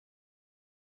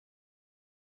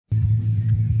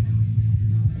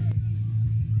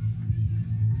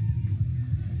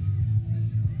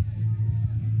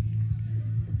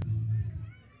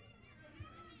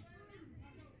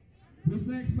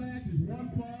match is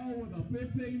one fall with a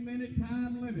 15-minute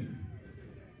time limit.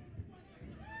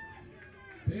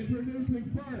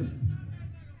 Introducing first.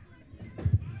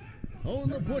 Oh,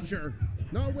 and the Butcher,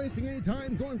 not wasting any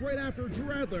time, going right after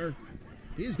Drew Adler.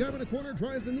 He's got him in the corner,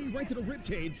 drives the knee right to the rib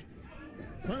cage,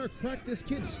 trying to crack this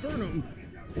kid's sternum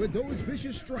with those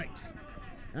vicious strikes.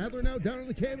 Adler now down on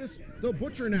the canvas. The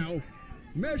Butcher now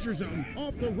measures him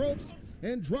off the ropes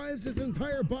and drives his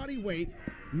entire body weight,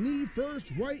 knee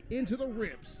first, right into the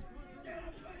ribs.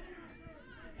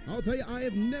 I'll tell you, I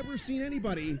have never seen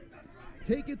anybody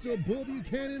take it to Bull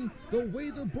Buchanan the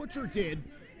way the Butcher did.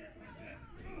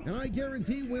 And I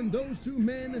guarantee when those two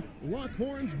men lock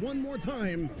horns one more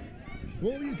time,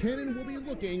 Bull Buchanan will be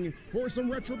looking for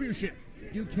some retribution.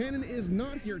 Buchanan is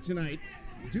not here tonight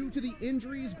due to the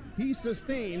injuries he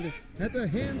sustained at the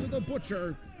hands of the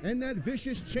Butcher and that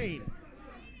vicious chain.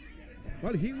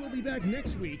 But he will be back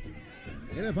next week,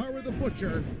 and if I were the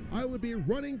Butcher, I would be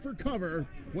running for cover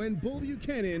when Bull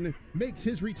Buchanan makes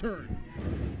his return.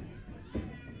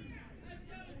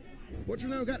 Butcher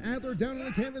now got Adler down on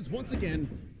the canvas once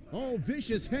again. All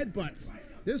vicious headbutts.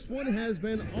 This one has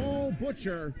been all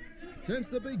Butcher since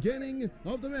the beginning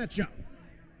of the matchup.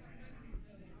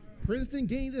 Princeton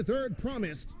Gainey III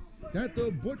promised that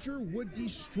the Butcher would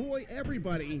destroy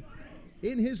everybody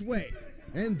in his way.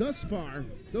 And thus far,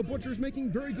 the Butcher's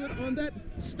making very good on that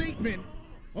statement.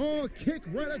 Oh, kick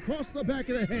right across the back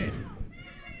of the head.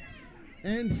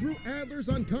 And Drew Adler's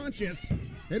unconscious,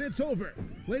 and it's over.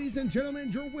 Ladies and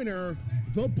gentlemen, your winner,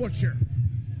 the Butcher.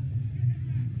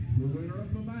 The winner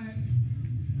of the